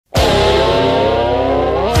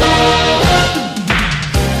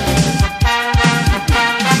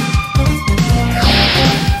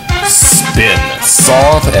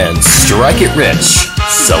off and strike it rich.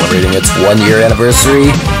 Celebrating its 1-year anniversary,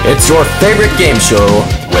 it's your favorite game show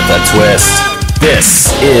with a twist.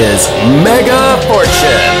 This is Mega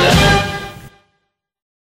Fortune.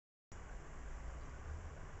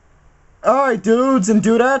 Alright, dudes and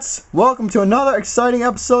dudettes, welcome to another exciting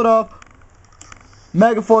episode of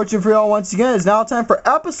Mega Fortune for y'all once again. It's now time for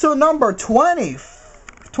episode number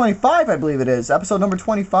 25, I believe it is. Episode number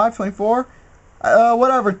 25, 24,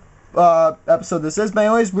 whatever episode this is. But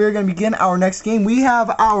anyways, we're going to begin our next game. We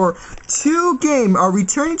have our our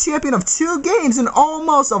returning champion of 2 games and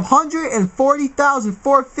almost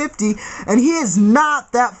 140,450, and he is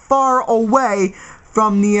not that far away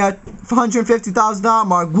from the $150,000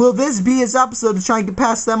 mark. Will this be his episode to try and get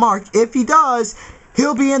past that mark? If he does,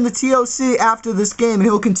 he'll be in the TOC after this game, and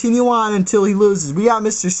he'll continue on until he loses. We got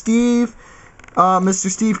Mr.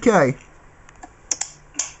 SteveK.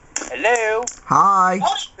 Hello. Hi.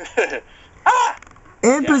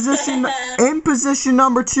 In position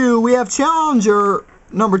number 2, we have challenger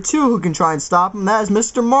number 2 who can try and stop him. That is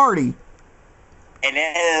Mr. Marty.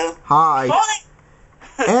 Hello. Hi.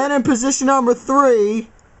 And in position number 3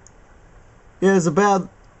 is but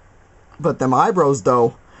them eyebrows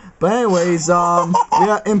though. But anyways,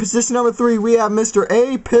 yeah, in position number 3 we have Mr.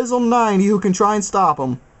 A Pizzle 90 who can try and stop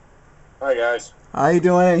him. Hi guys. How you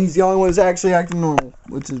doing? He's the only one who's actually acting normal,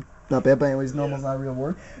 which is not bad. But anyways, normal's not a real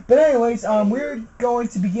word. But anyways, we're going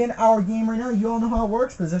to begin our game right now. You all know how it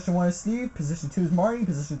works. Position 1 is Steve. Position 2 is Marty.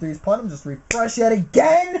 Position 3 is Putnam. Just refresh that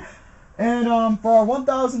again. And for our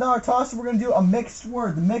 $1,000 toss, we're going to do a mixed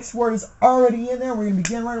word. The mixed word is already in there. We're going to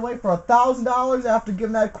begin right away for $1,000 after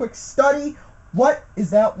giving that a quick study. What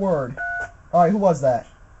is that word? All right, who was that?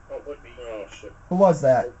 Oh, shit. Who was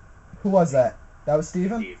that? Who was that? That was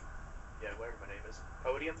Steven? Steve. Yeah, whatever my name is.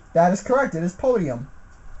 Podium? That is correct. It is podium.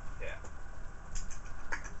 Yeah.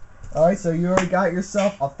 All right, so you already got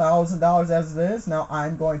yourself $1,000 as it is. Now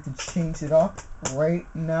I'm going to change it up right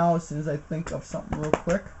now as soon as I think of something real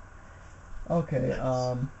quick. Okay,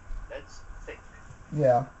 Let's think.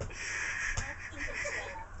 yeah.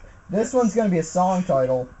 This one's going to be a song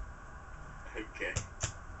title. Okay.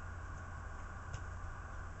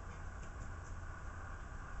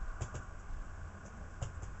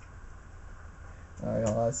 Alright,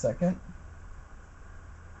 hold on a second.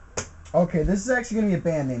 Okay, this is actually going to be a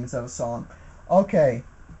band name instead of a song. Okay.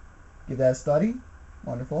 Give that a study.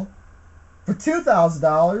 Wonderful. For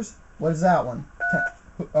 $2,000, what is that one?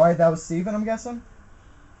 Alright, that was Steven, I'm guessing?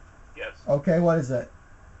 Yes. Okay, what is it?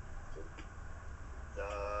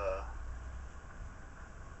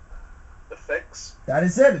 The Fix. That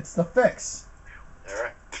is it. It's The Fix.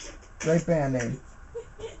 Alright. Great band name.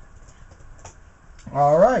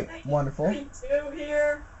 Alright, wonderful.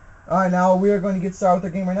 Alright, now we are going to get started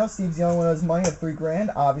with our game right now. Steve's the only one who has money of $3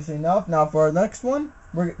 grand, obviously enough. Now for our next one,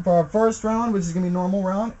 for our first round, which is going to be a normal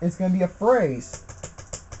round, it's going to be a phrase.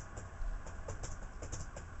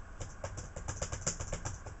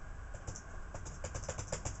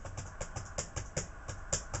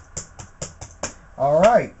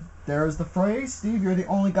 Alright, there's the phrase. Steve, you're the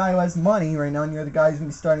only guy who has money right now, and you're the guy who's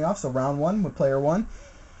going to be starting off, so round 1 with player 1.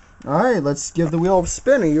 Alright, let's give the wheel a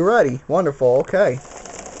spin. Are you ready? Wonderful, okay.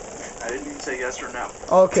 I didn't even say yes or no.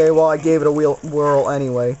 Okay, well, I gave it a whirl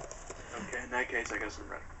anyway. Okay, in that case, I guess I'm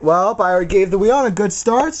ready. Well, I already gave the wheel on a good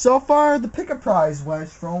start. So far, the pick-up prize wedge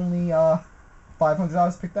for only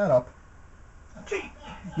 $500. Pick that up. T.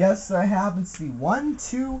 Yes, there happens to be 1,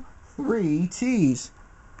 2, 3 T's.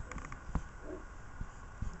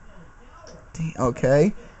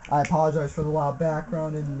 Okay, I apologize for the loud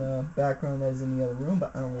background in the background that is in the other room,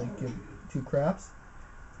 but I don't really give 2 craps.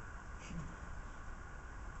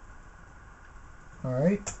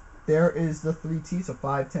 Alright, there is the 3 T's, so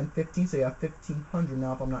 5, 10, 15, so you have 1,500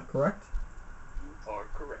 now if I'm not correct. You are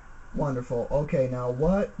correct. Wonderful. Okay, now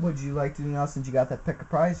what would you like to do now since you got that pick a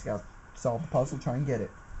prize? You got to solve the puzzle, try and get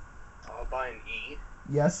it. I'll buy an E.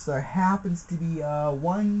 Yes, there happens to be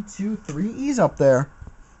 1, 2, 3 E's up there.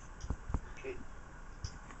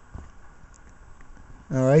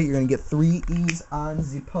 Alright, you're going to get 3 E's on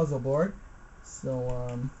the puzzle board.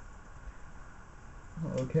 So,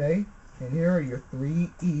 okay. And here are your 3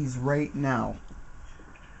 E's right now.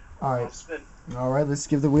 Alright. Alright, let's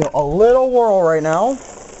give the wheel a little whirl right now.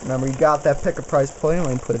 Remember, you got that pick a prize plane.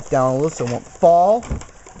 Let me put it down a little so it won't fall.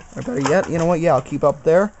 Or better yet, you know what? Yeah, I'll keep up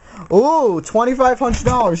there. Ooh,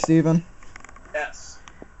 $2,500, Steven. S.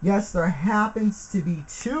 Yes, there happens to be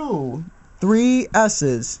 3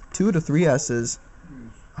 S's. 2 to 3 S's.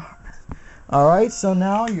 Alright, so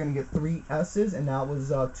now you're going to get 3 S's, and that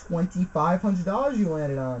was $2,500 you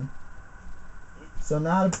landed on. So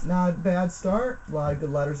not a bad start. A lot of good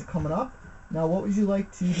letters are coming up. Now, what would you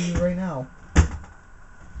like to do right now?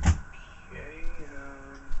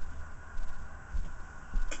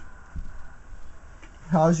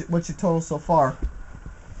 Okay, What's your total so far?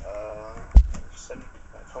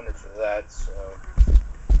 7,500 for that, so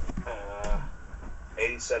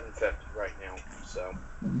 87.50 right now. So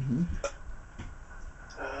Mm-hmm.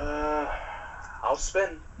 I'll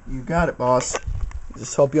spin. You got it, boss.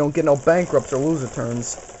 Just hope you don't get no bankrupts or loser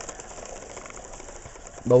turns.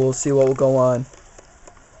 But we'll see what will go on.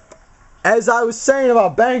 As I was saying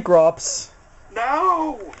about bankrupts.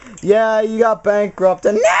 No. Yeah, you got bankrupt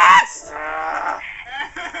and next.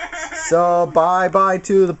 So bye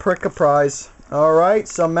to the Prick a Prize. All right,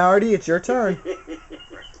 so Marty, it's your turn.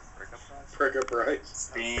 Prick a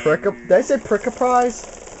price. Did I say Prick a Prize?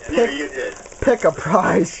 Yeah, you did. Pick a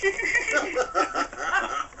prize.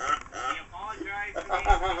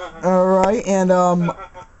 All right, and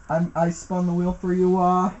I spun the wheel for you,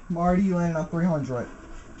 Marty. You landed on 300.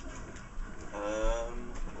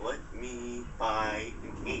 Let me buy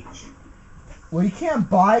an H. Well, you can't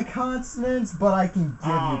buy consonants, but I can give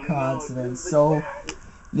you consonants. So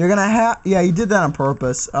you're gonna have. Yeah, you did that on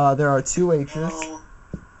purpose. There are 2 H's. No.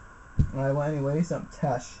 Alright, well, anyways,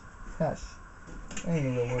 Tesh. Ain't a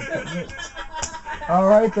real word.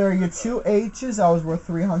 Alright, there are your 2 H's. That was worth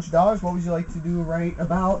 $300. What would you like to do right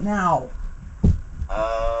about now?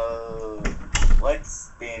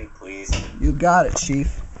 Let's spin, please. You got it,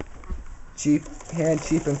 Chief. Chief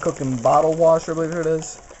and cooking bottle washer, I believe it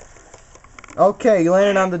is. Okay, you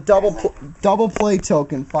landed on the double play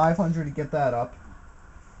token. 500 to get that up.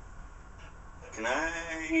 Can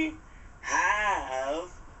I have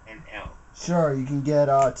an L? Sure, you can get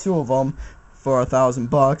 2 of them for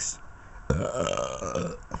 $1,000.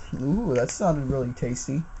 Ooh, that sounded really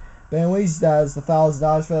tasty. But anyways, that is the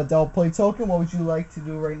 $1,000 for that double play token. What would you like to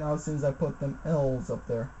do right now since I put them L's up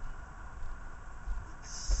there?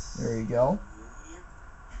 There you go.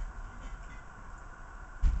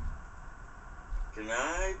 Can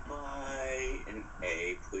I buy an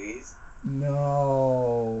A, please?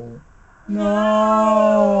 No.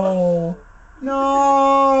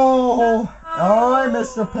 Alright,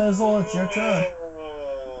 Mr. Pizzle, it's your turn.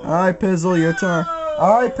 Alright, Pizzle, your turn.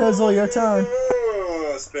 Alright, Pizzle, your turn.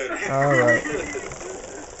 Spin. Alright.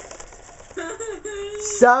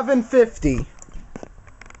 750.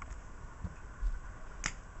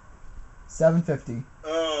 750.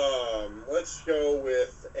 Let's go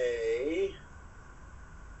with a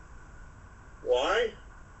Y.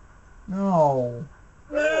 No.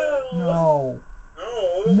 No. No.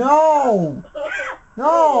 No.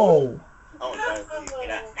 No. Oh, no, you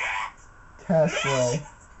know. Tesla.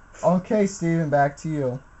 Okay, Steven, back to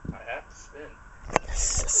you. I have to spin.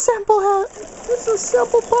 It's a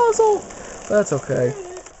simple puzzle. That's okay.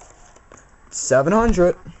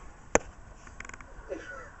 700.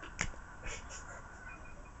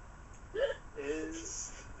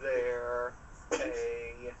 Is there a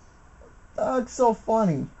That's so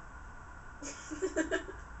funny.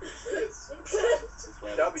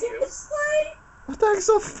 W? What the heck's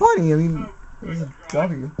so funny? I mean, there's a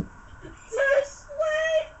W.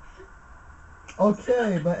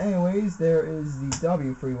 Okay, but anyways, there is the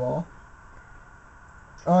W for you all.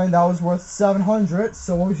 Alright, that was worth 700.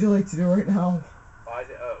 So what would you like to do right now? By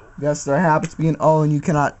the O. Yes, there happens to be an O, and you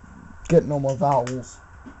cannot get no more vowels.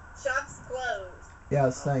 Shop's closed.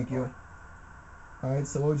 Yes, thank you. Alright,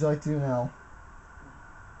 so what would you like to do now?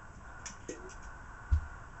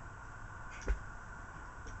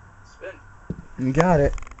 Spin. You got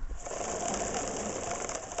it.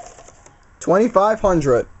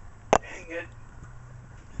 2,500. Dang it.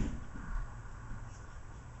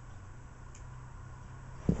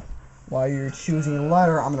 While you're choosing a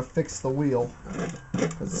letter, I'm gonna fix the wheel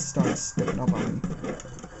because it's starting to stiffen up on me.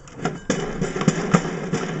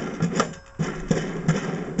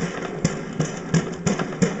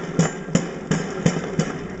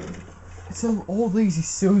 It's an old lazy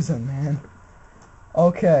Susan, man.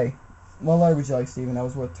 Okay, what letter would you like, Steven? That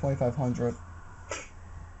was worth 2,500.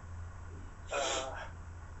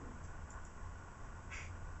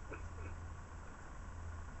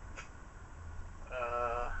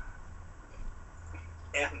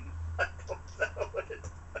 M. I don't know it.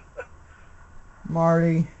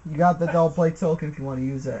 Marty, you got the double play token if you want to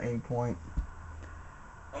use it at any point.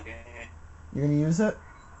 Okay. You're gonna use it?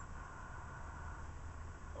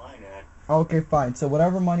 Why not? Okay, fine. So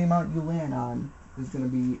whatever money amount you land on is gonna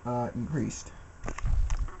be increased.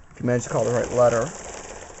 If you manage to call the right letter.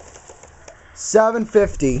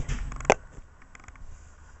 750.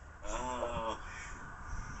 Oh,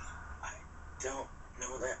 I don't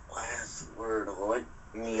know that last word. Let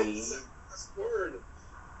me. Last word.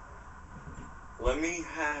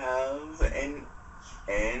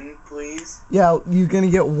 N, please. Yeah, you're gonna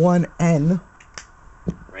get one N.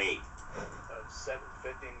 Great.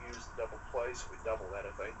 750 and use the double play, so we double that,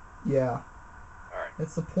 I think. Yeah. Alright.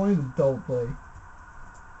 That's the point of the double play.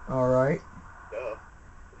 Alright. Duh.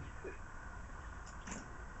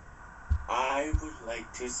 I would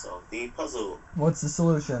like to solve the puzzle. What's the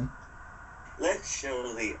solution? Let's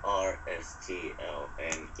show the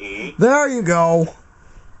RSTLNE. There you go.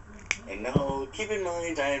 And no, keep in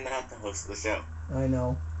mind I am not the host of the show. I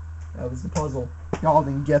know. That was the puzzle. Y'all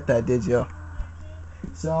didn't get that, did you?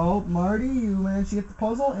 So, Marty, you managed to get the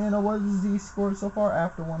puzzle, and what is the score so far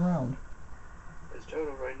after one round? His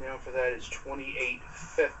total right now for that is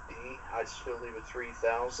 2850. I still leave at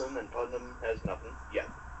 3,000, and Putnam has nothing yet.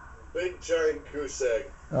 Big giant goose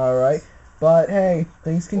egg. Alright. But, hey,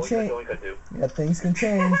 things can Oinka change. doinka do. Yeah, things can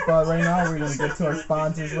change, but right now we're going to get to our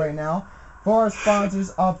sponsors right now. For our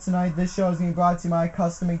sponsors up tonight, this show is being brought to you by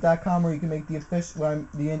CustomMake.com, where you can make the official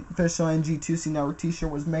NG2C Network t-shirt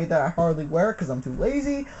was made that I hardly wear because I'm too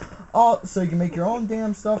lazy. So you can make your own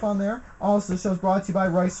damn stuff on there. Also, the show is brought to you by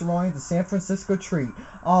Rice Aroni, the San Francisco treat.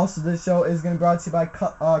 Also, this show is going to be brought to you by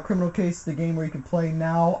Criminal Case, the game where you can play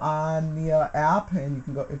now on the app, and you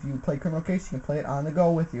can go if you play Criminal Case, you can play it on the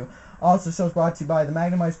go with you. Also, the show is brought to you by the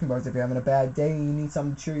Magnum Ice Cream Bars. If you're having a bad day and you need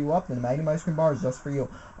something to cheer you up, then the Magnum Ice Cream Bar is just for you.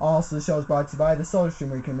 Also, the show is brought to you by the Soda Stream,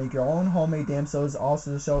 where you can make your own homemade damn sodas. Also,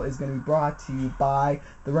 the show is going to be brought to you by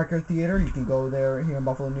the Record Theater. You can go there here in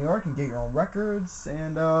Buffalo, New York, and get your own records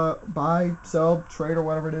and buy, sell, trade, or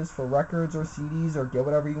whatever it is for records or CDs, or get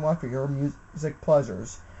whatever you want for your music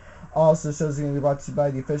pleasures. Also, the show is going to be brought to you by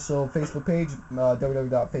the official Facebook page,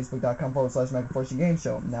 www.facebook.com/MegaFortune Game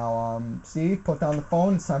Show. Now, Steve, put down the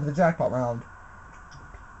phone. It's time for the jackpot round.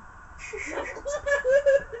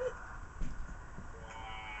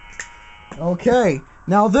 Okay.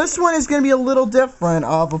 Now, this one is going to be a little different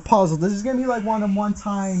of a puzzle. This is going to be like one of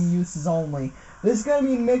one-time uses only. This is going to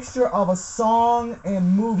be a mixture of a song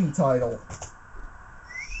and movie title.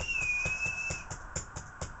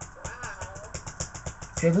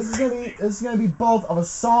 So this is gonna be both of a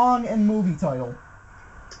song and movie title.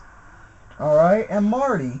 All right, and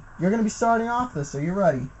Marty, you're gonna be starting off this. Are you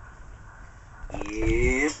ready?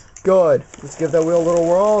 Yep. Good. Let's give that wheel a little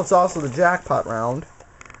whirl. It's also the jackpot round.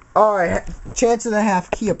 All right, chance of the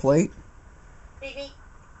half Kia plate. Beep, beep.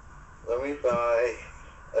 Let me buy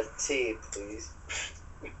a tea, please.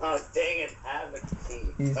 Oh, dang it, have a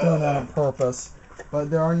tea. He's doing that on purpose.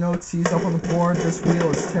 But there are no T's up on the board. This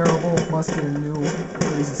wheel is terrible. Must get a new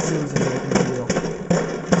Crazy Susan making the wheel.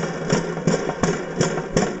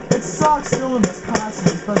 It sucks doing this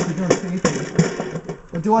constantly, especially during safety.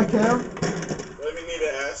 But do I care? Let me need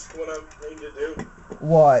to ask what I'm going to do.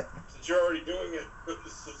 What? Since you're already doing it.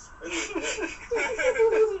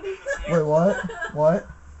 Wait, what? What?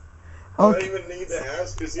 I don't Okay. even need to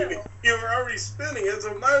ask because you were already spinning it,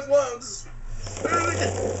 so might as well just spin it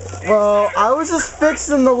again. Well, I was just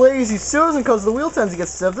fixing the Lazy Susan because the wheel tends to get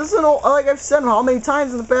stiff. This is an old, like I've said how many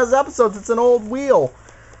times in the past episodes, it's an old wheel.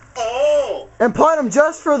 Oh! And Putnam,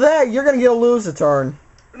 just for that, you're going to get a lose turn.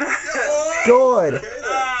 Good. Okay,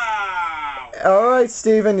 then. Alright,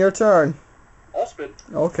 Steven, your turn. I'll spin.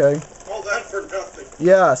 Okay. All that for nothing.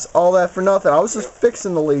 Yes, all that for nothing. I was just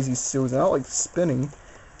fixing the Lazy Susan. I don't like spinning.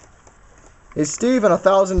 Hey, Steven,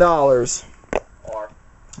 $1,000. R.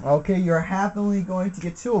 Okay, you're happily going to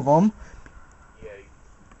get two of them. Yay.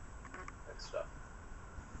 That stuff.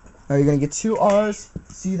 Are you going to get two R's?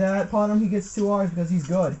 See that, Putnam? He gets two R's because he's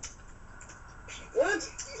good. What?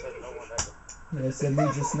 Said no one ever. Yeah, I said me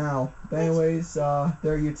just now. But anyways, there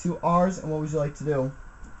are your two R's, and what would you like to do?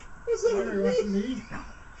 What's that for me?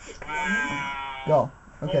 Go.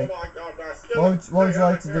 Okay. Oh my God, that's What would you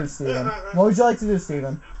like to do, Steven? What would you like to do,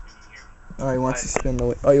 Steven? Oh, he wants to spin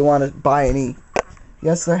the... Oh, you want to buy an E.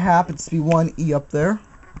 Yes, there happens to be one E up there.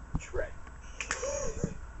 Trey.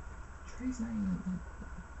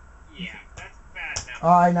 Yeah, that's bad now.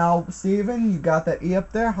 Alright, now, Steven, you got that E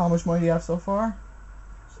up there. How much money do you have so far?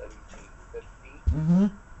 1750. Mm-hmm.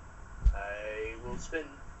 I will spin.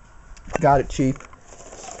 Got it, Chief.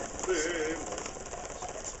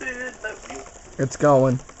 Spin that wheel. It's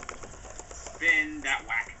going. Spin that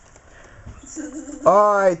whack.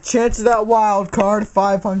 Alright, chance of that wild card,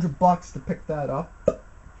 $500 to pick that up.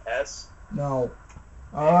 S. No.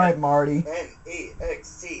 Alright, Marty.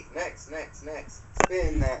 N-E-X-T. Next.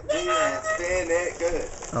 Spin that wheel and spin it good.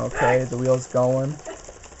 Okay, the wheel's going.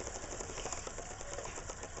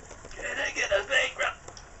 Can I get a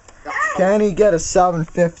bankrupt? Can he get a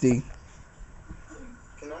 750?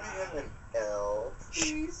 Can I have an L,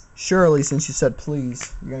 please? Surely, since you said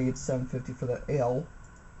please, you're gonna get 750 for the L.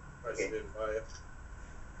 I didn't buy it.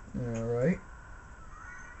 Alright.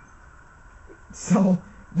 So,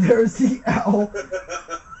 there's the L.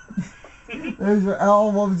 There's your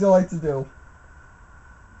L. What would you like to do?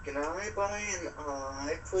 Can I buy an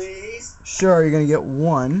eye, please? Sure, you're gonna get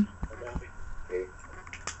one. Okay.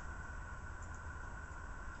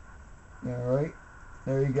 Alright.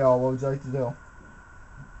 There you go. What would you like to do?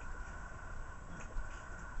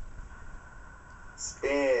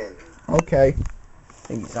 Spin. Okay. I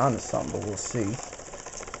think he's onto something, but we'll see.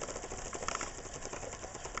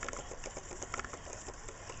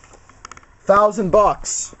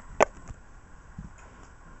 $1,000.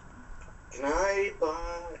 Can I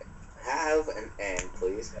have an N,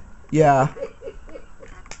 please? Yeah.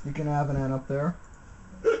 You can have an N up there.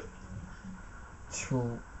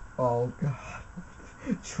 Oh god.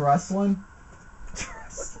 Trestlin?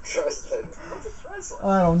 Trust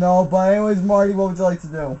I don't know, but anyways, Marty, what would you like to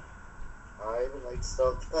do? I would like to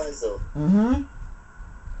start the puzzle. Mm-hmm.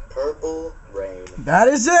 Purple rain. That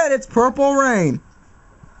is it. It's Purple Rain.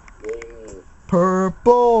 Yay.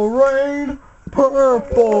 Purple rain.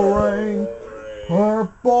 Purple rain.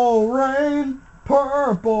 Purple rain.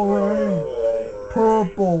 Purple rain.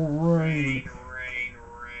 Purple rain.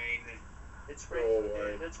 Rain. It's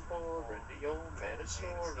raining, it's pouring, the old man is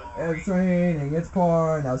snoring. It's raining. It's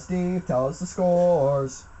pouring. Now, Steve, tell us the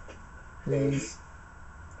scores, please.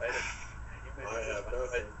 I have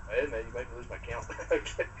nothing. Wait a minute, you make me lose my count.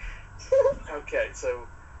 Okay. Okay, so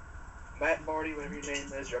Matt, Marty, whatever your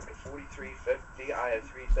name is, you're up to 4350. I have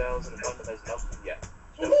 3,000, and Putnam has nothing yet.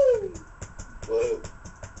 Whoa.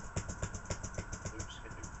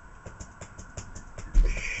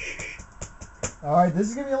 Alright, this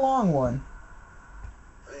is going to be a long one.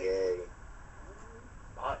 Yay.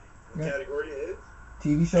 Bye. What category it is?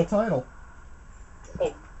 TV show title.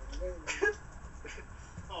 Oh,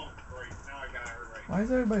 Oh, great. Now I got it right. Why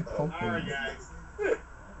is everybody poking? Alright, guys.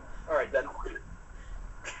 alright then.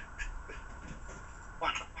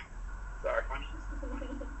 One. Sorry.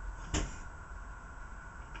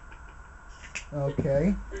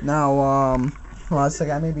 Okay. Now, hold on a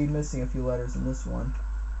second. I may be missing a few letters in this one.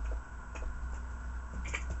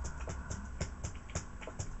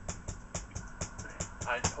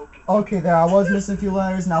 I'm poking. Okay, there. I was missing a few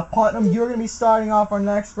letters. Now, Putnam, you're going to be starting off our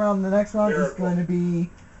next round. The next round is going to be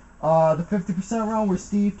the 50% round where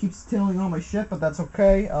Steve keeps stealing all my shit, but that's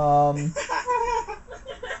okay.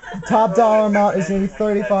 Top dollar amount is going to be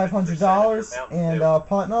 $3,500. And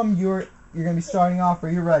Putnam, you're going to be starting off. Are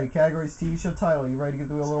you ready? Category is TV show title. You ready to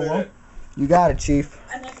do a little roll? You got it, Chief.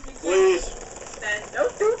 And if you Please. then no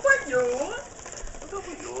food for you.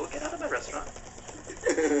 You'll get out of my restaurant.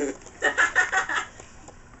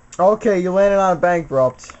 Okay, you landed on a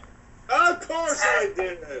bankrupt. Of course I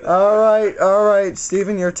did. Alright,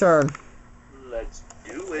 Steven, your turn. Let's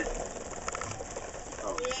do it.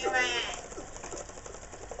 Oh,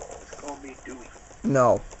 Call me Dewey.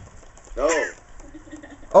 No. no.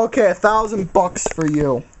 Okay, $1,000 for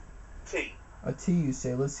you. T. A T, you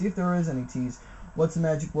say. Let's see if there is any T's. What's the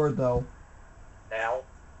magic word, though? Now.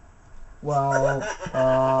 Well,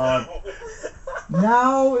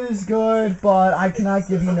 now is good, but I cannot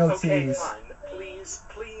give you no Okay, T's. fine.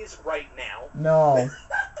 Please, right now. No.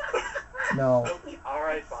 No. Okay,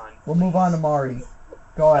 alright, fine. We'll move on to Marty.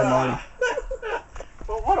 Go ahead, Marty.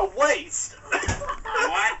 Well, what a waste! What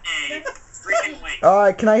a freaking waste.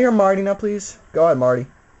 Alright, can I hear Marty now, please? Go ahead, Marty.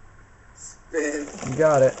 Spin. You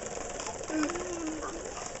got it.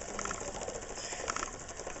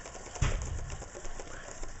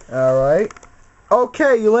 Alright.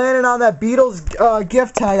 Okay, you landed on that Beatles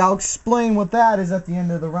gift tag. I'll explain what that is at the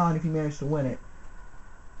end of the round if you manage to win it.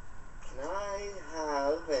 Can I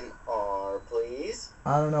have an R, please?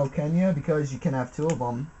 I don't know, can you? Because you can have two of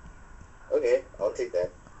them. Okay, I'll take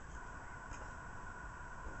that.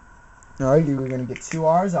 Alright, you were going to get two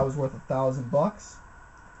R's. That was worth $1,000.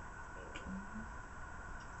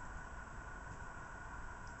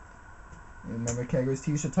 Remember, categories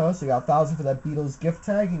TV show title, so you got $1,000 for that Beatles gift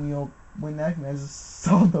tag, and you'll win that. And I just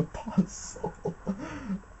saw the puzzle.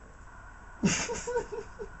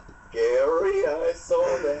 Gary, I saw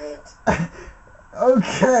that.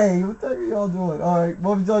 Okay, what the heck are y'all doing? Alright,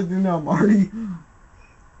 what would you like to do now, Marty?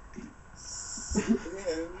 Spin.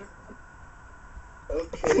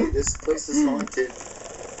 Okay, this place is haunted.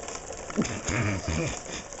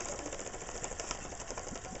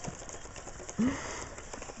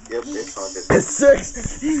 Yep, it's haunted.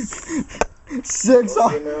 Six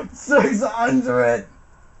hundred.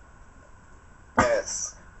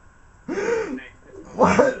 Yes.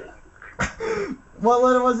 What? What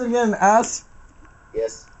letter was it again? S?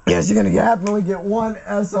 Yes. Yes, you're gonna happily get one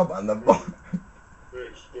S up on the board.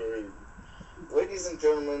 Ladies and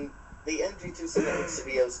gentlemen, The MG2 Cinematic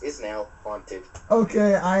Studios is now haunted.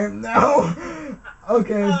 Okay, I am now.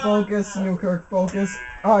 Okay, focus, Newkirk, focus.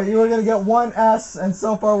 Alright, you were gonna get one S, and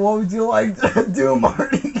so far, what would you like to do,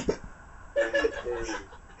 Marty?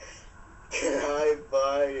 Can I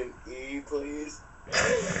buy an E, please?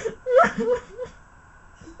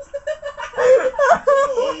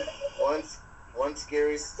 Once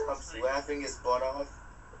Gary stops laughing his butt off.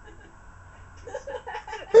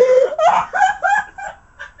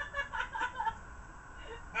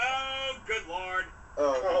 Oh, good lord.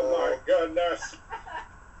 Oh my goodness.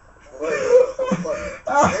 Okay,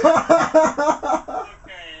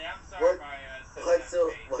 I'm sorry, What's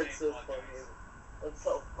so funny? What's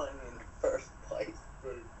so funny in the first place?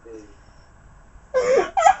 Oh,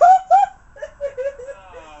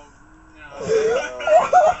 no.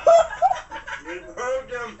 We broke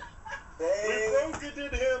him. We broke it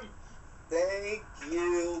in him. Thank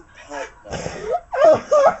you, Putnam.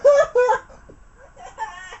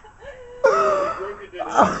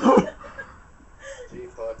 Gee,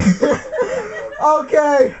 Putnam.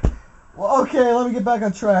 Okay. Well, okay, let me get back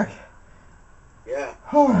on track. Yeah.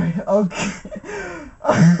 Alright, okay.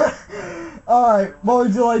 Alright, what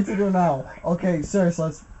would you like to do now? Okay, seriously,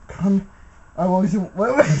 let's come. What would you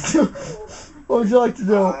like to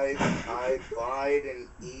do? I buyed an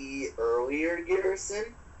E earlier,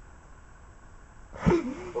 Garrison.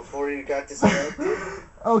 Before you got disconnected.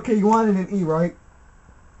 Okay, you wanted an E, right?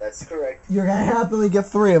 That's correct. You're gonna happily get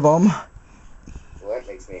 3 of them. Well, that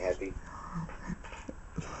makes me happy.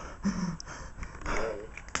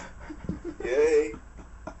 Yay.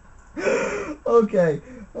 Okay.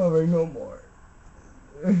 Alright, no more.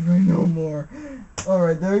 Alright, no more.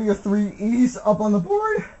 Alright, there are your 3 E's up on the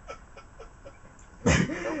board.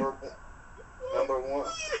 Number one.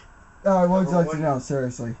 Alright, what would you like Number to know?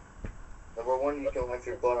 Seriously. Number 1, you can laugh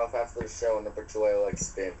your butt off after the show. And number 2, I like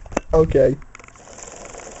spin. Okay.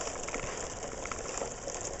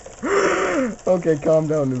 Okay, calm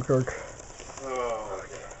down, Newkirk. Oh,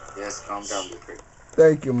 Yes, calm down, Luke.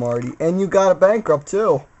 Thank you, Marty. And you got a bankrupt,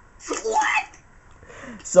 too. What?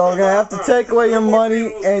 So I'm gonna have to take away your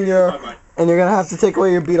money and you're gonna have to take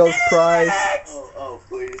away your Beatles prize. Oh,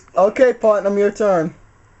 please. Okay, Putnam, your turn.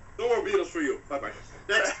 no more Beatles for you. Bye bye.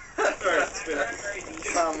 Next. Alright, spin.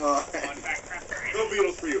 Come on. No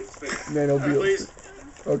Beatles for you. Spin. No, no Beatles. Please.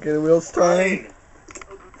 Okay, the wheel's turning.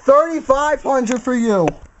 Fine. 3,500 for you.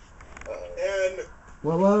 And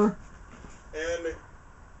What letter?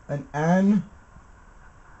 An N.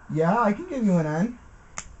 Yeah, I can give you an N.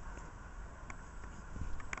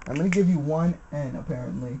 I'm gonna give you 1 N,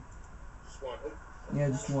 apparently. just one. Yeah,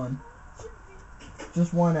 just 1.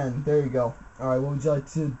 Just 1 N. There you go. Alright, what would you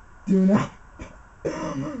like to do now?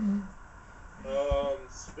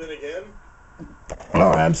 Spin again.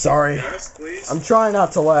 Oh, I'm sorry. Yes, please. I'm trying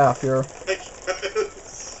not to laugh here.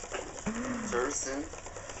 Person.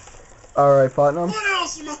 Alright, Putnam. What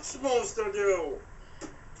else am I supposed to do?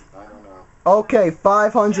 I don't know. Okay,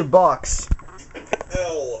 $500.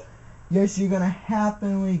 L. Yes, you're gonna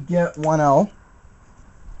happily get 1 L.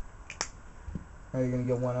 Are you gonna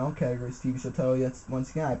get 1 L? Category Steve shall tell you. That's,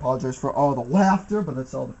 once again, I apologize for all the laughter, but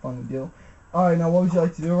that's all the fun we do. Alright, now what would you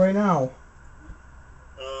like to do right now?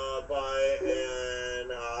 By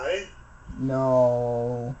an I.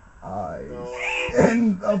 No. I. No.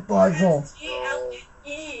 In the puzzle.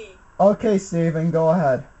 E-L-E. Okay, Steven, go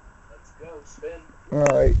ahead. Let's go, spin.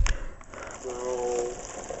 Alright. So,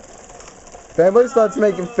 If anybody starts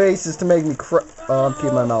making faces to make me I'm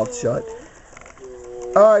keeping my mouth shut.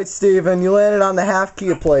 Alright, Steven, you landed on the half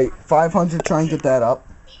Kia plate. 500, try and get that up.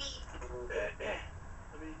 Let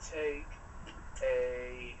me take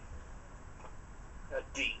a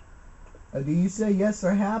D. Do you say yes,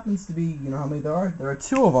 there happens to be, you know how many there are? There are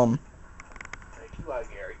 2 of them. Thank you, I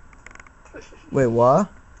Gary. Wait, what?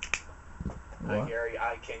 I What? Gary,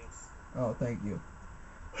 I Kings. Oh, thank you.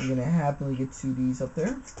 You're gonna happily get 2 Ds up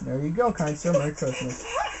there. There you go, kind sir. Merry Christmas.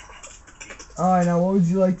 Alright, now what would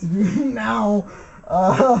you like to do now?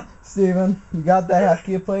 Steven, you got that half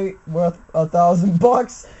Kia plate worth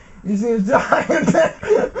 $1,000. You just need to try and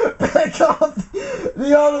pick up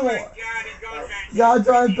the other Oh my one. god, he's going back. You gotta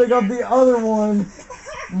try and pick up the other one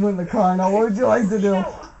and win the car. Now, what would you like to do? No, I'm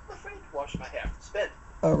afraid to wash my hair. Spin.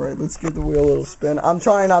 Alright, let's give the wheel a little spin. I'm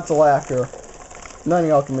trying not to laugh here. None of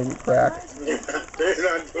y'all can make me crack. They're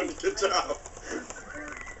not doing a good job.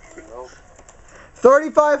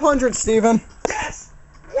 3,500, Steven. Yes!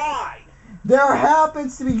 Why? There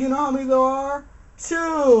happens to be, you know how many there are?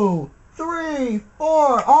 2, 3,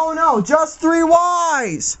 4. Oh no, just 3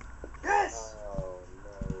 Ys. Yes! oh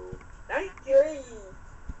no. Thank you.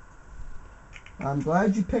 I'm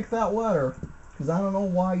glad you picked that letter, Because I don't know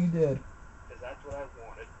why you did. Because that's what I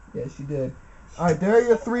wanted. Yes, you did. Alright, there are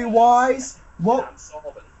your 3 Ys. I'm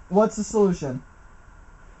solving. What's the solution?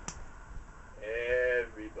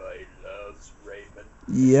 Everybody loves Raymond.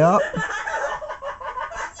 Yep.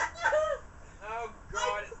 Oh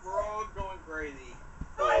God, we're all going crazy.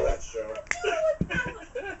 Oh, that's true.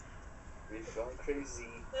 We've gone crazy.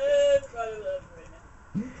 Everybody loves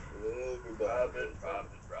Raymond. Everybody.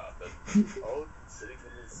 Robin. All sitting in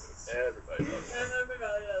this. Everybody loves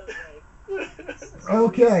Everybody loves Raymond.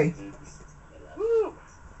 Okay. Woo!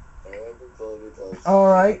 Everybody loves.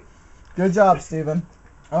 Alright. Good job, Steven.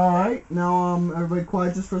 Alright, now everybody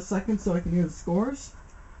quiet just for a second so I can hear the scores.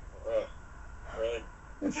 Really?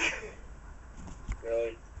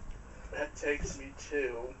 Really? That takes me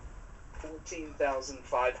to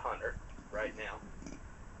 14,500 right now.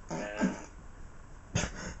 And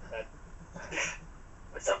that,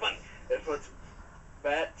 what's up, man? It puts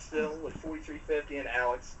Matt still with 4,350 and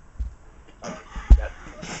Alex. That,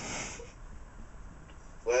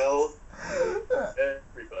 Well,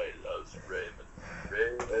 everybody loves Raymond.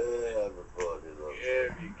 everybody loves.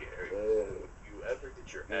 Gary. You ever get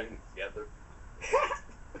your act together?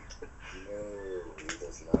 No, he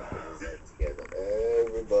does not put his act together.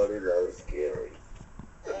 Everybody loves Gary.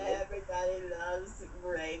 Everybody loves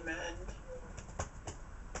Raymond.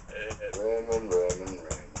 Raymond.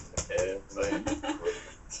 Everybody, 1,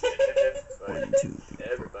 2, 3, 4,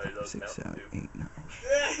 everybody 5, loves 6, Mountain 7, Dew. 8, 9.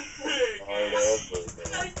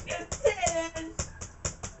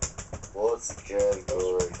 What's the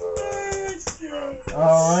category for?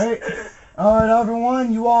 Alright. Alright,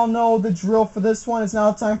 everyone. You all know the drill for this one. It's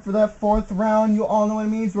now time for that 4th round. You all know what it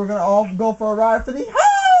means. We're going to all go for a ride for the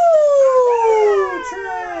Ho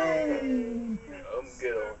Train. Come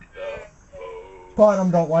get on the boat. Putnam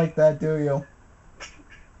don't like that, do you?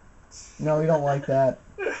 No, you don't like that.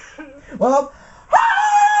 Well, Ho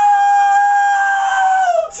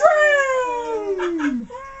Train!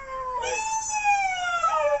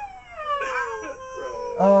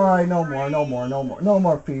 Alright, no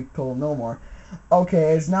more people, no more.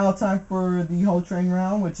 Okay, it's now time for the whole train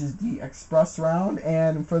round, which is the express round,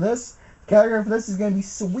 and for this, the category for this is going to be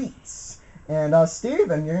sweets. And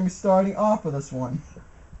Steven, you're going to be starting off with this one.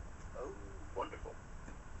 Oh, wonderful.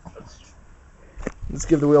 Let's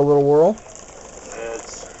give the wheel a little whirl.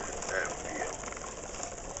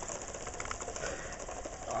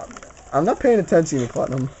 I'm not paying attention to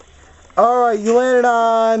Putnam. Alright, you landed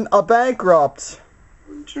on a bankrupt.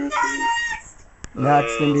 1, 2, 3.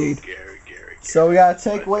 Next, indeed. Gary. So we gotta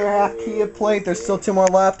take away your half key of plate. There's still 2 more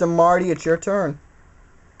left, and Marty, it's your turn.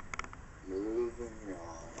 Moving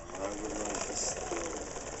on. I would like to start.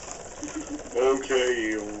 Okay,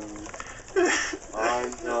 you.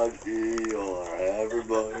 I'm not Eeyore.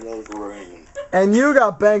 Everybody loves Raymond. And you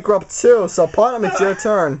got bankrupt too, so Putnam, it's your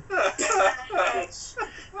turn.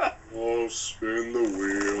 Oh, spin the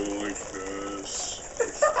wheel like this.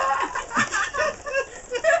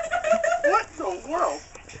 What in the world?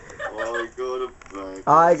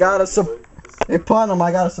 Hey Putnam,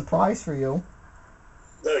 I got a surprise for you.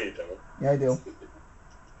 No, you don't. Yeah, I do.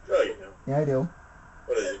 No, you don't. Yeah, I do.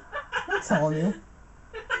 What is it? I'm telling you.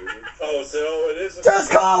 Oh, so it is a...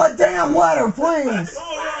 Just call a damn letter, please!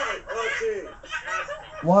 All right, okay.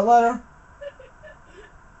 What letter?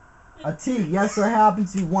 A T. Yes, there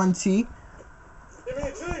happens to be 1 T. Give me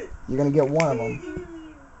a T. You're gonna get one of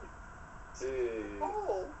them. T.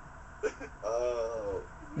 Oh. Oh.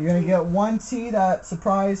 You're gonna get 1 T. That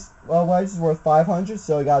surprise wedge is worth 500,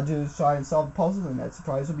 so you gotta do is try and solve the puzzle, and that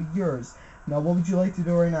surprise will be yours. Now, what would you like to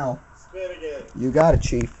do right now? Spin again. You got it,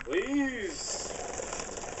 Chief. Please.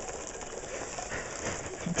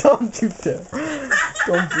 Don't you dare.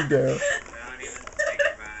 Don't you dare. Don't even think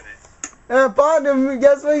about it. And Putnam,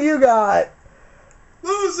 guess what you got?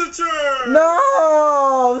 Lose a turn.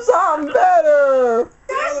 No! Something better!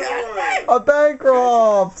 Another one. A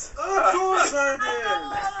bankrupt! Of course I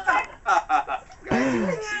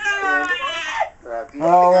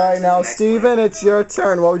Alright, now Steven, it's your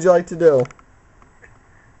turn. What would you like to do?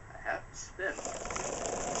 I have to spin.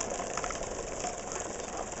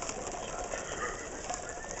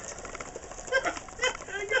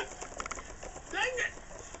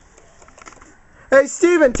 Hey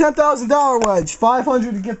Steven, $10,000 wedge.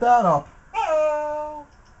 500 to get that up. Oh.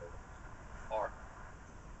 R.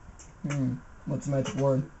 What's the magic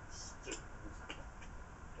word? Do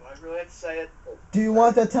I really have to say it? Do you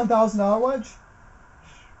want that $10,000 wedge?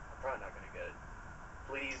 I'm probably not gonna get it.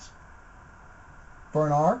 Please. For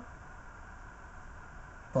an R?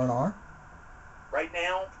 For an R? Right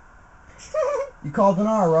now? You called an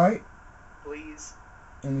R, right? Please.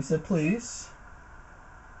 And you said please.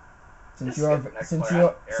 Since Just you are get the next since player you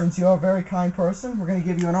out are, of there. since you are a very kind person, we're gonna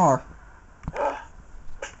give you an R.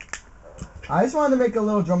 I just wanted to make a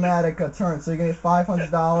little dramatic turn, so you're gonna get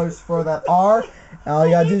 $500 for that R. And all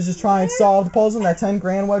you gotta do is just try and solve the puzzle, and that 10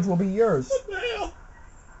 grand wedge will be yours. What the hell?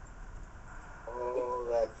 Oh,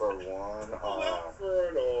 that for one. Not for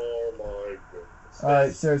an oh my goodness. All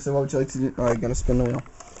right, seriously, what would you like to do? All right, gonna spin the wheel.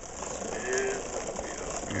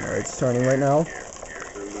 All right, it's turning right now.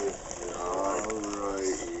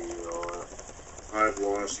 Alright, I've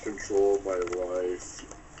lost control of my life.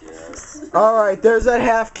 Yes. All right, there's that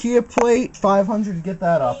half Kia plate. 500 to get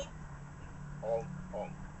that up.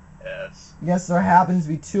 Yes. Yes, there happens to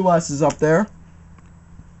be 2 S's up there.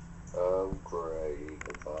 Oh, great.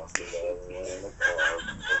 The boss is over in the car.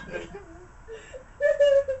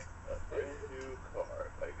 A brand new car.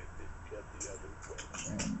 If I could get the other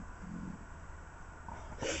way.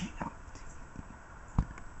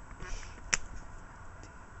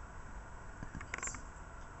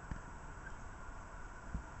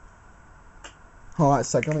 Hold on a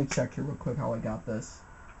second, let me check here real quick how I got this.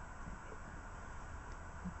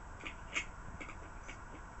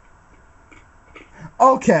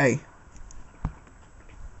 Okay.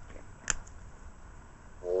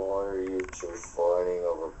 Why are you two fighting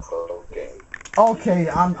over cocaine? Okay,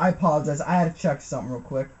 I apologize. I had to check something real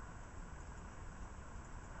quick.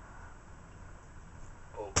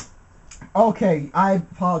 Okay, I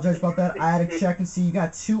apologize about that. I had to check and see you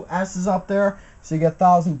got 2 S's up there, so you get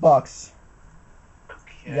 $1,000.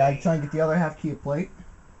 Okay. You gotta try and get the other half Kia plate.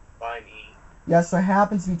 Fine, E. Yes, there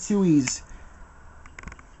happens to be 2 E's.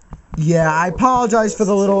 Yeah, I apologize for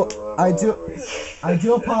the little. I do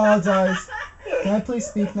apologize. Can I please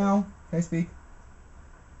speak now? Can I speak?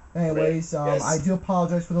 Anyways, Yes. I do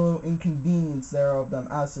apologize for the little inconvenience there of them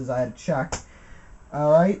S's. I had to check.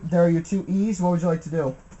 All right, there are your 2 E's. What would you like to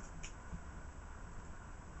do?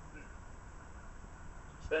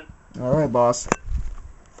 Spin. All right, boss.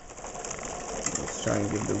 Let's try and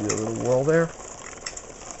give the wheel a little whirl there.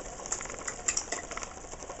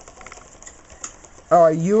 All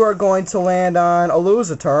right, you are going to land on a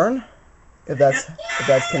lose a turn, if that's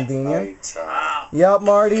convenient. Yep,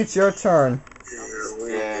 Marty, it's your turn. Here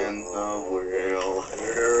we go. The wheel.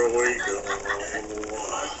 Here we go.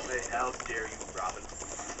 How dare you, Robin?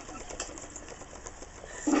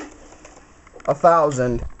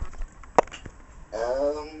 1,000.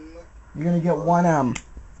 Um. You're gonna get 1 M.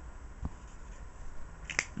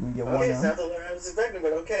 You can get 1 Okay, it's M. not the one I was expecting,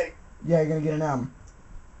 but okay. Yeah, you're gonna get an M.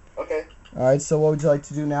 Okay. All right, so what would you like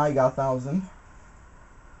to do now? You got 1,000.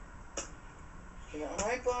 Can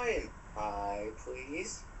I buy an eye,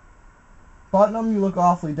 please? Putnam, you look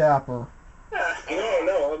awfully dapper.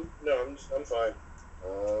 I'm fine.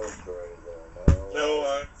 Oh, great. Then. No,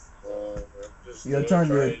 I'm just Your gonna turn,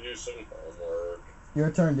 try dude. to do some homework.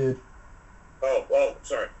 Your turn, dude. Oh,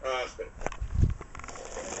 sorry. Spin.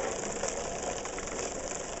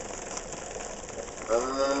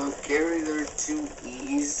 Gary, there are 2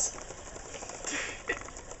 E's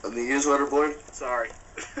on the newsletter board. Sorry.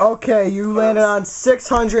 Okay, you landed on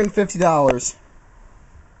 $650.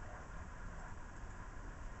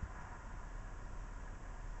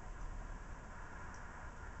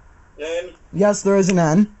 And Yes, there is an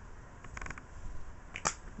N.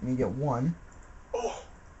 You get 1. Oh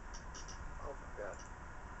my god.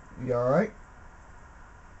 You alright?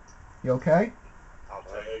 You okay? I'll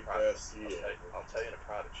tell you in I private. guess, yeah. I'll tell you in a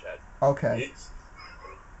private chat. Okay. it's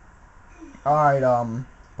Alright,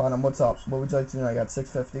 Putnam, what's up? What would you like to do? I got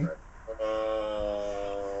 $650.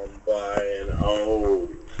 buy an O.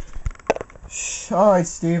 Alright,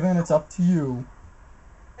 Steven, it's up to you.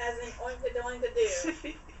 As in oinka doinka do.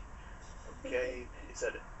 Okay, you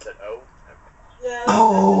said O? Yeah.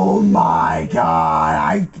 Oh my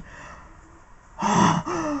god,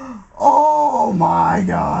 Oh my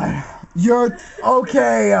god. You're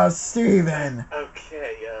okay, Steven.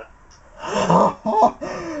 Okay, I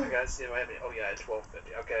gotta see if I have any. Oh yeah, I had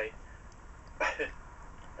 1250. Okay.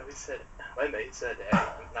 My mate said A,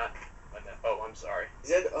 not. Oh, I'm sorry. He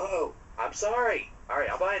said, oh. I'm sorry. All right,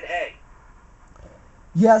 I'll buy an A.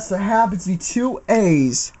 Yes, there happens to be 2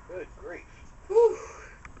 A's. Good grief. Whew.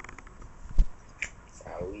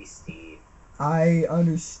 Sorry, Steve. I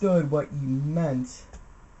understood what you meant.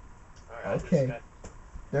 All right. Okay.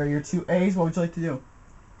 There are your 2 A's. What would you like to do?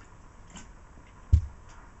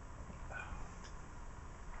 Are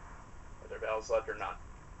there bells left or not?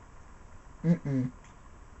 Mm-mm.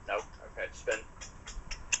 No. Okay, spin.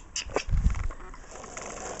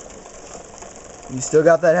 You still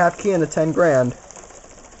got that half key and the 10 grand.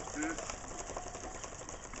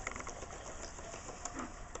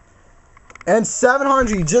 And 700,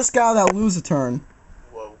 you just got that lose a turn.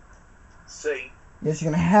 Whoa. Yes,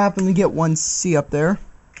 you're gonna happily get 1 C up there.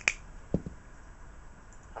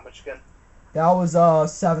 How much again? That was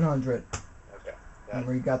 700. Okay.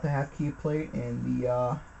 Remember, you got the half key plate and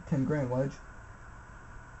the 10 grand wedge.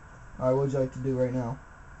 Alright, what would you like to do right now?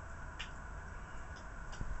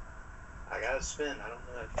 I gotta spin. I don't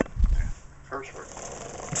know. First word.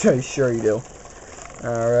 Sure you do.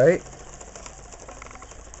 Alright.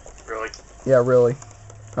 Really? Yeah, really.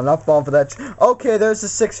 I'm not falling for that. Okay, there's a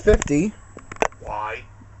 650. Why?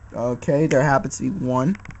 Okay, there happens to be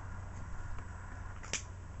 1.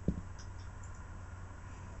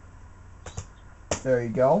 There you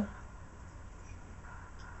go.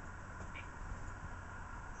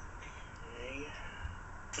 Okay.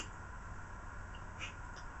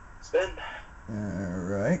 Spin.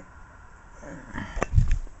 Alright.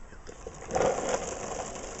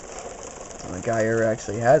 The guy here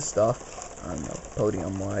actually has stuff on the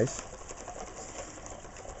podium wise.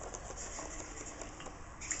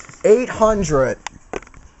 800.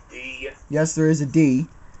 D. Yes, there is a D.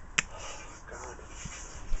 God.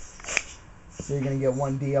 So you're gonna get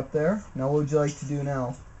 1 D up there. Now, what would you like to do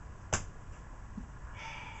now?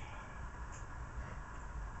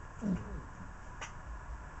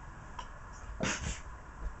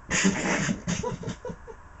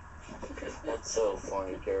 That's so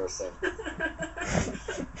funny, Garrison.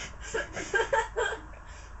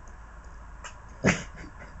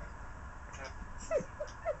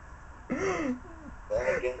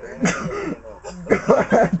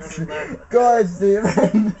 Go ahead,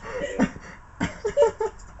 Steven.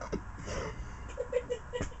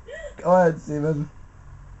 Go ahead, Steven.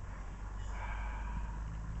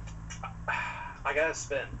 I gotta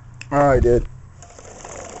spin. Alright, dude.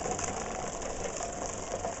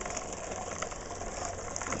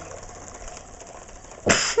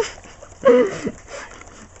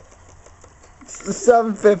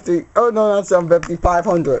 $750. Oh no, not $750.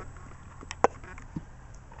 $500.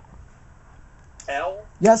 L.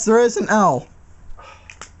 Yes, there is an L.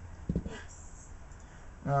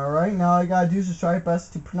 Alright, now all you gotta do is just try your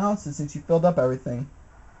best to pronounce it since you filled up everything.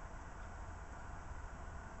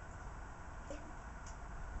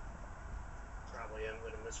 Probably am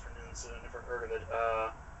gonna mispronounce it. I never heard of it.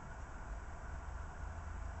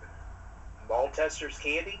 Maltester's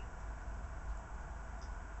candy.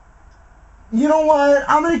 You know what?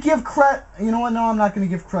 I'm gonna give credit. You know what? No, I'm not gonna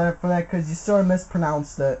give credit for that because you sort of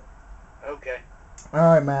mispronounced it. Okay.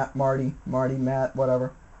 Alright, Marty, Matt,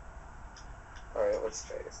 whatever. Alright, what's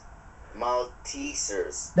face?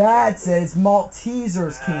 Maltesers. That's it. It's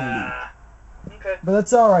Maltesers candy. Okay. But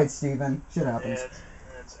that's alright, Steven. Shit happens. Yeah,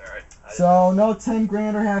 that's alright. So, no 10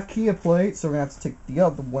 grand or half Kia plate, so we're gonna have to take the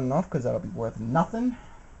other one off because that'll be worth nothing.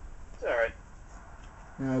 It's alright.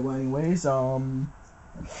 Alright, well, anyways, I'm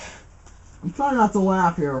trying not to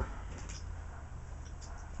laugh here.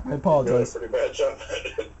 I apologize. Pretty bad job.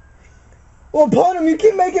 Well, Putnam, you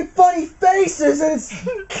keep making funny faces and it's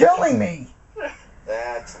killing me.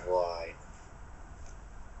 That's why.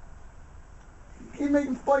 You keep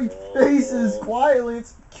making funny faces quietly,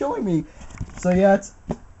 it's killing me. So, yeah,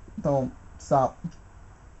 don't stop.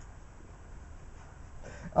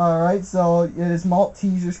 Alright, so it is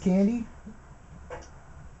Maltesers candy.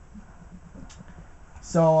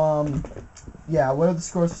 So, yeah, what are the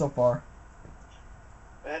scores so far?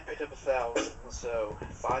 Matt picked up 1,000, so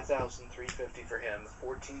 5,350 for him,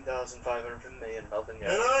 14,500 for me, and nothing And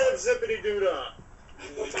yet. I am Zippity Doodah.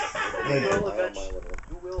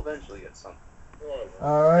 You will eventually get something.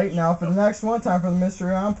 Alright, now for the next one, time for the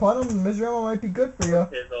mystery round. Putnam, the mystery round might be good for you.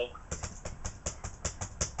 Okay, though.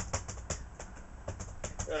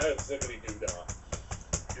 I am Zippity Doodah.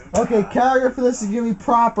 Okay, character for this is gonna be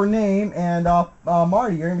proper name, and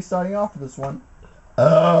Marty, you're gonna be starting off with this one.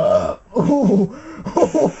 Oh,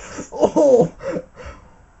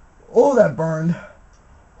 that burned.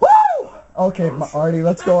 Woo! Okay, Marty,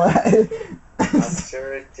 let's go ahead. I'm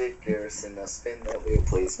sure it did, Garrison. Now spin that wheel,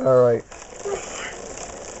 please. Alright.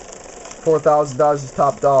 $4,000 is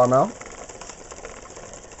top dollar amount.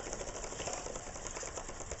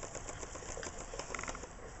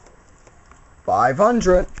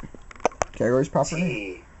 $500. Category's proper name.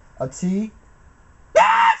 T. A T.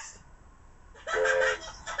 Yes!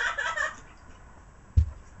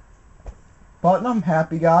 Putnam,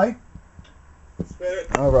 happy guy. Spin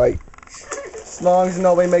it. Alright. As long as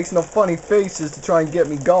nobody makes no funny faces to try and get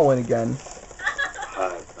me going again.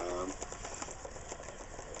 Hi,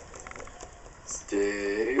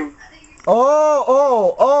 Steve.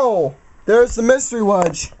 Oh! There's the mystery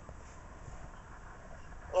wedge.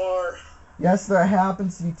 R. Yes, there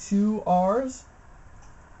happens to be 2 R's.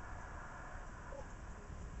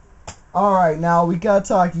 Alright, now we gotta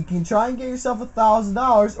talk. You can try and get yourself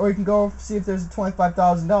 $1,000, or you can go see if there's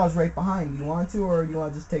 $25,000 right behind. Do you want to, or do you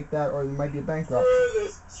want to just take that, or there might be a bankrupt?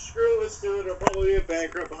 Screw this dude. There'll probably be a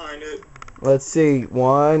bankrupt behind it. Let's see.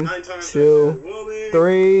 1, 9 times 2,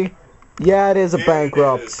 3. Yeah, it is a And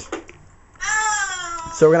bankrupt. it is.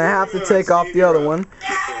 So we're gonna have to take off the other one.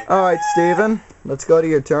 Alright, Steven. Let's go to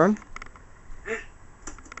your turn.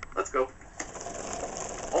 Let's go.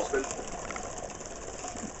 I'll spin.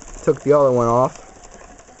 Took the other one off.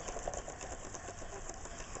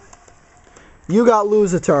 You got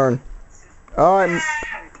lose a turn. Alright,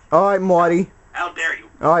 Marty. How dare you?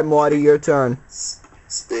 Alright, Marty, your turn.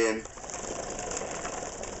 Spin.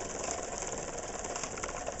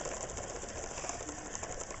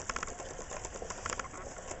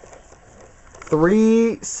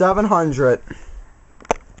 $3,700.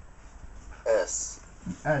 S.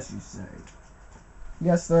 S, you say.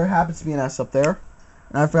 Yes, there happens to be an S up there.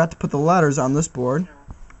 And I forgot to put the letters on this board.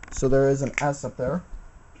 So there is an S up there.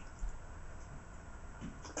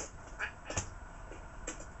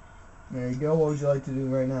 There you go. What would you like to do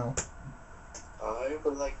right now? I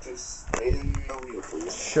would like to spin the wheel,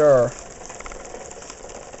 please. Sure.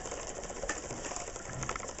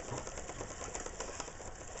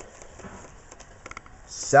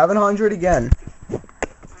 $700 again. Great.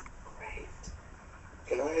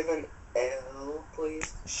 Can I have an L,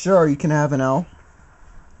 please? Sure, you can have an L.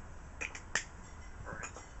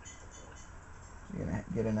 You're gonna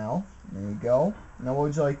get an L. There you go. Now what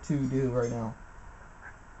would you like to do right now?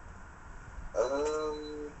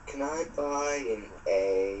 Can I buy an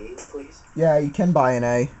A, please? Yeah, you can buy an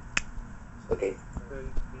A. Okay.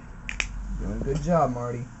 Doing a good job,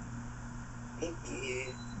 Marty. Thank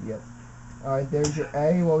you. Yep. Alright, there's your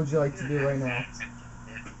A. What would you like to do right now?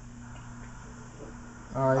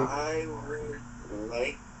 Alright. I would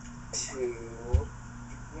like to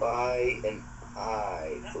buy an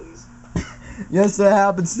I, please. Yes, there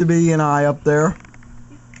happens to be an I up there.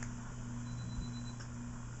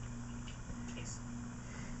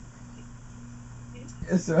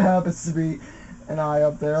 Yes, there happens to be an I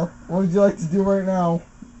up there. What would you like to do right now?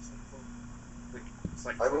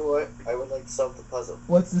 I would like to solve the puzzle.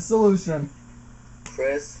 What's the solution?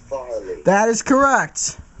 Chris Farley. That is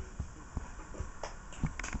correct.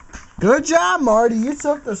 Good job, Marty. You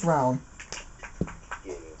took this round.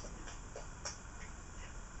 Yeah.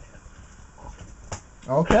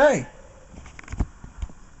 Okay.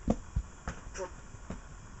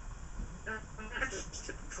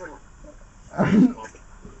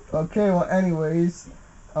 Okay, well, anyways,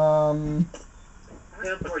 I don't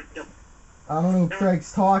know who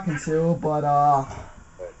Craig's talking to, but,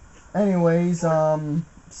 anyways,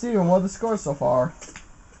 Steven, what are the scores so far?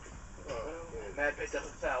 Matt picked up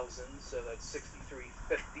 1,000, so that's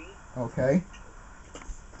 6,350. Okay.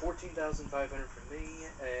 14,500 for me,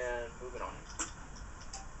 and moving on.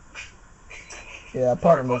 Yeah,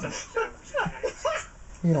 Putnam doesn't.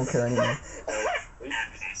 You don't care anymore.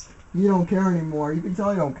 You don't care anymore. You can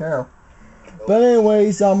tell you don't care. But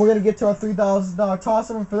anyways, we're gonna get to our $3,000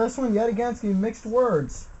 toss-up, and for this one, yet again, it's gonna be mixed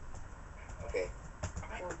words. Okay.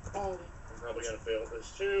 I'm probably gonna fail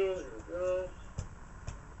this too. There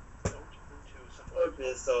we go.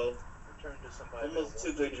 Okay, so Return to somebody. almost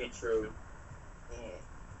too good to be true. Yeah.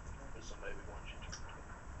 To somebody we want you to.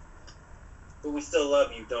 But we still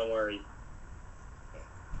love you, don't worry.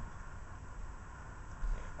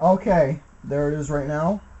 Okay, there it is right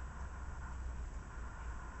now.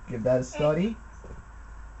 Give that a study.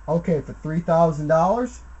 Okay, for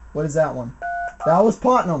 $3,000. What is that one? That was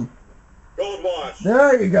Putnam. Gold watch.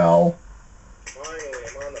 There you go. Finally,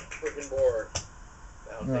 I'm on the freaking board.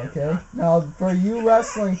 Okay. Now, for you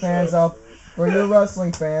wrestling fans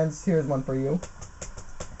here's one for you.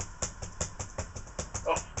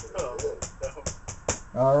 Oh, no.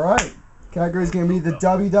 All right. Category is going to be the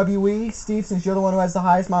WWE. Steve, since you're the one who has the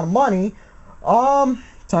highest amount of money,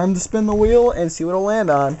 time to spin the wheel and see what it'll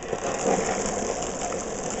land on.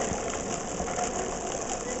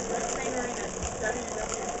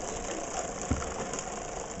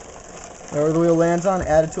 Whatever the wheel lands on,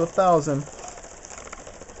 add it to 1,000.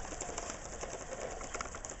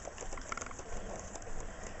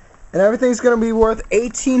 And everything's going to be worth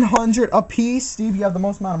 $1,800 a piece. Steve, you have the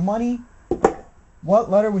most amount of money. What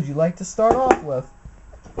letter would you like to start off with?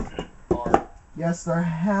 R. Yes, there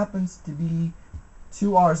happens to be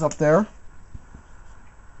 2 R's up there.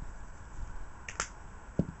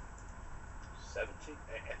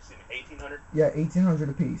 1,800. Yeah, $1,800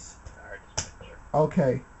 a piece. Alright, just make sure.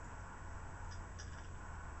 Okay.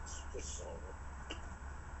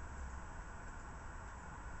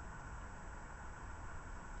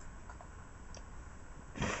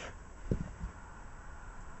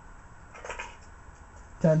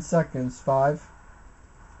 10 seconds. 5.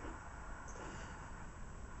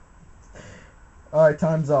 Alright,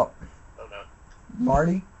 time's up. Oh no.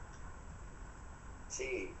 Marty?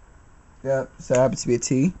 T. Yep, so it happens to be a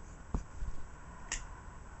T.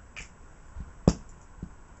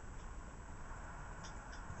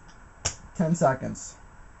 Ten seconds.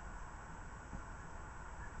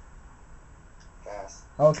 Pass.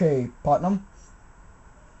 Okay, Putnam?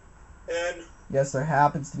 And Yes, there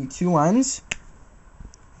happens to be 2 N's.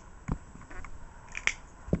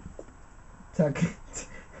 10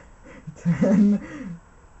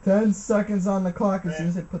 seconds on the clock as soon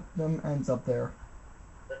as I put them ends up there.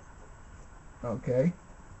 Okay.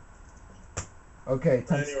 Okay,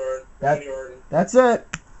 10. Randy Orton. That- Randy Orton. That's it.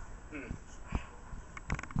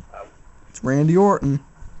 Oh. It's Randy Orton.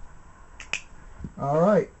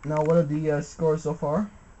 Alright, now what are the scores so far?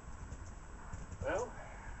 Well,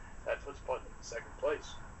 that puts Putnam in second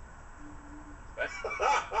place.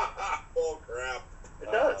 Oh crap.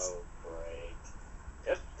 It does. Oh, great.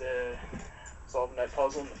 Yep. Solving that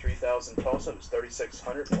puzzle in the 3,000 toss-up is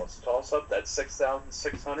 3,600. Plus the toss-up, that's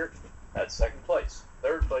 6,600. That's second place.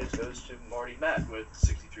 Third place goes to Marty Matt with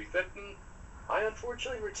 6,350. I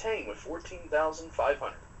unfortunately retain with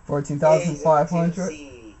 14,500. 14,500.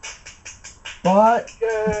 C. But,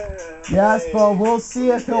 Yeah. yes, but we'll see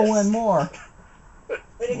if he'll win more.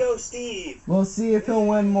 Way to go, Steve. We'll see if he'll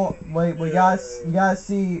win more. Wait, we gotta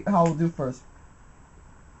see how we'll do first.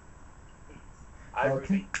 I Okay.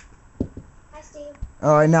 repeat. Hi, Steve.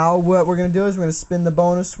 Alright, now what we're gonna do is we're gonna spin the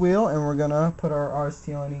bonus wheel and we're gonna put our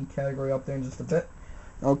RSTLNE category up there in just a bit.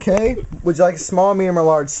 Okay, would you like a small, medium, or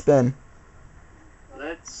large spin?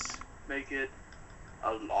 Let's make it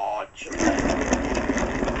a large.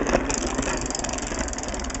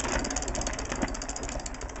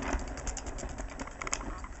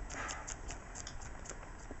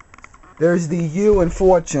 There's the U in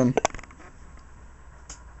fortune.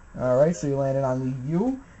 Alright, so you landed on the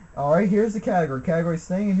U. Alright, here's the category. Category's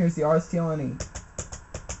thing, and here's the RSTLNE.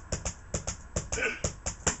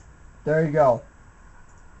 There you go.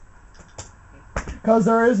 Because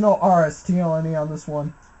there is no RSTLNE on this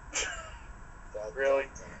one. Really?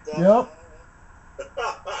 Yep.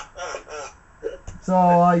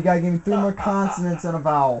 So, you gotta give me 3 more consonants and a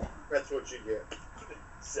vowel. That's what you get.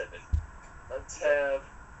 7.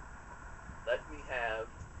 Let me have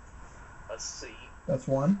a C. That's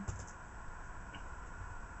 1.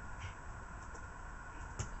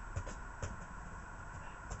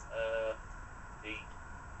 D.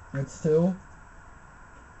 That's 2.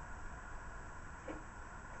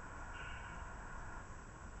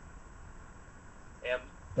 M.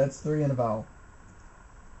 That's 3 and a vowel.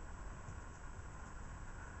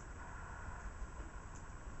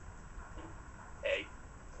 A.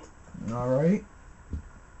 Alright.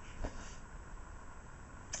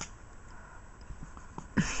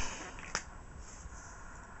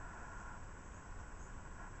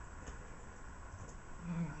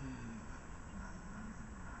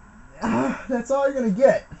 That's all you're gonna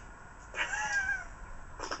get.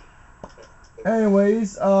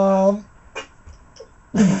 Anyways, that's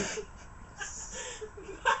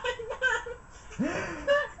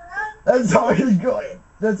all you're going.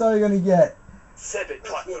 That's all you're gonna get. 7.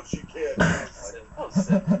 That's what you get. Oh,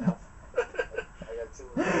 7. I got 2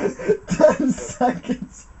 of those. 10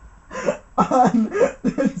 seconds on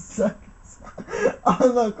 10 seconds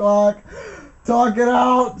on the clock. Talk it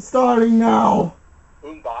out. Starting now.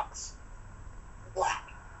 Boombox. What?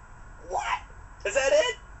 What? Is that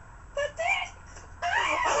it? That's it?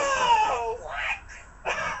 Oh!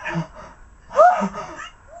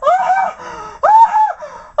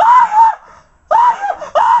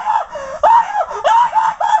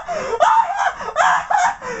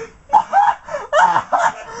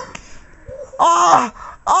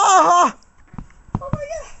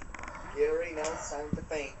 Gary, now it's time to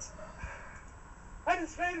faint. I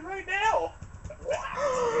just made it right now.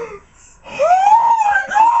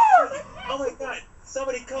 Oh my god!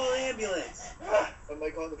 Somebody call an ambulance!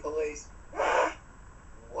 Somebody call the police.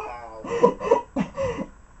 Wow.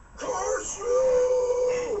 Carson!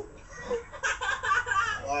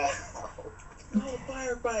 Wow. Call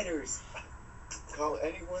firefighters. Call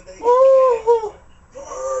anyone they can.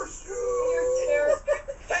 Carson!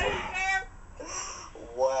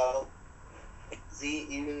 Wow. See,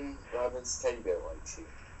 even Robin's teddy bear likes you.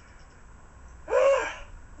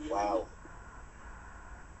 Wow.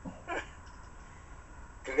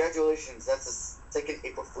 Congratulations, that's the second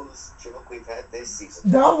April Fool's joke we've had this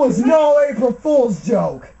season. That was no April Fool's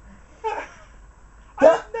joke. I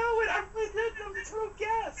That, know it. I really didn't know the true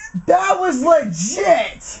guess. that was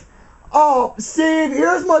legit. Oh, Steve,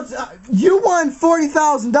 here's much. You won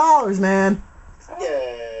 $40,000, man.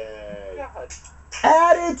 Yay. God.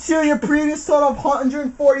 Added to your previous total of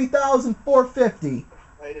 $140,450.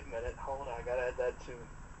 Wait a minute. Hold on. I gotta add that to.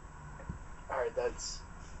 Alright, that's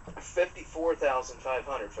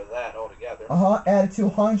 54,500 for that altogether. Added to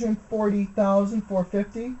 $140,450. Wait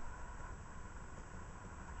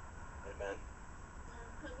a minute.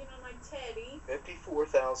 Hugging on my teddy.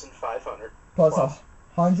 54,500 Plus plus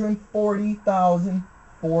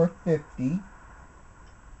 $140,450.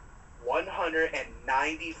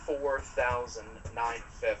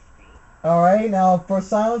 194,950. Alright, now for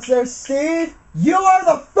silence there, Steve, you are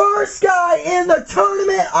the first guy in the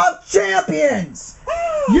Tournament of Champions!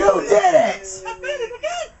 You did it! I made it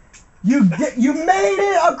again. You made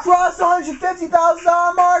it across the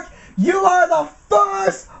 $150,000 mark! You are the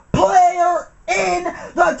first player in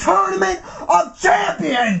the Tournament of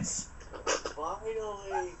Champions!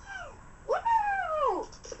 Finally. Woo!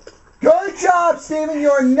 Good job, Steven,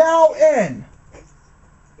 you are now in!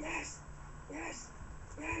 Yes. Yes.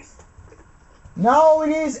 Yes. Now all we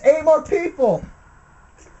need is 8 more people.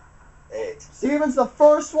 8. Steven's the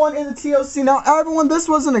first one in the TOC. Now, everyone, this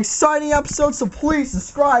was an exciting episode, so please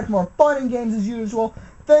subscribe for more fun and games as usual.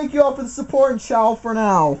 Thank you all for the support, and ciao for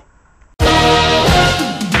now.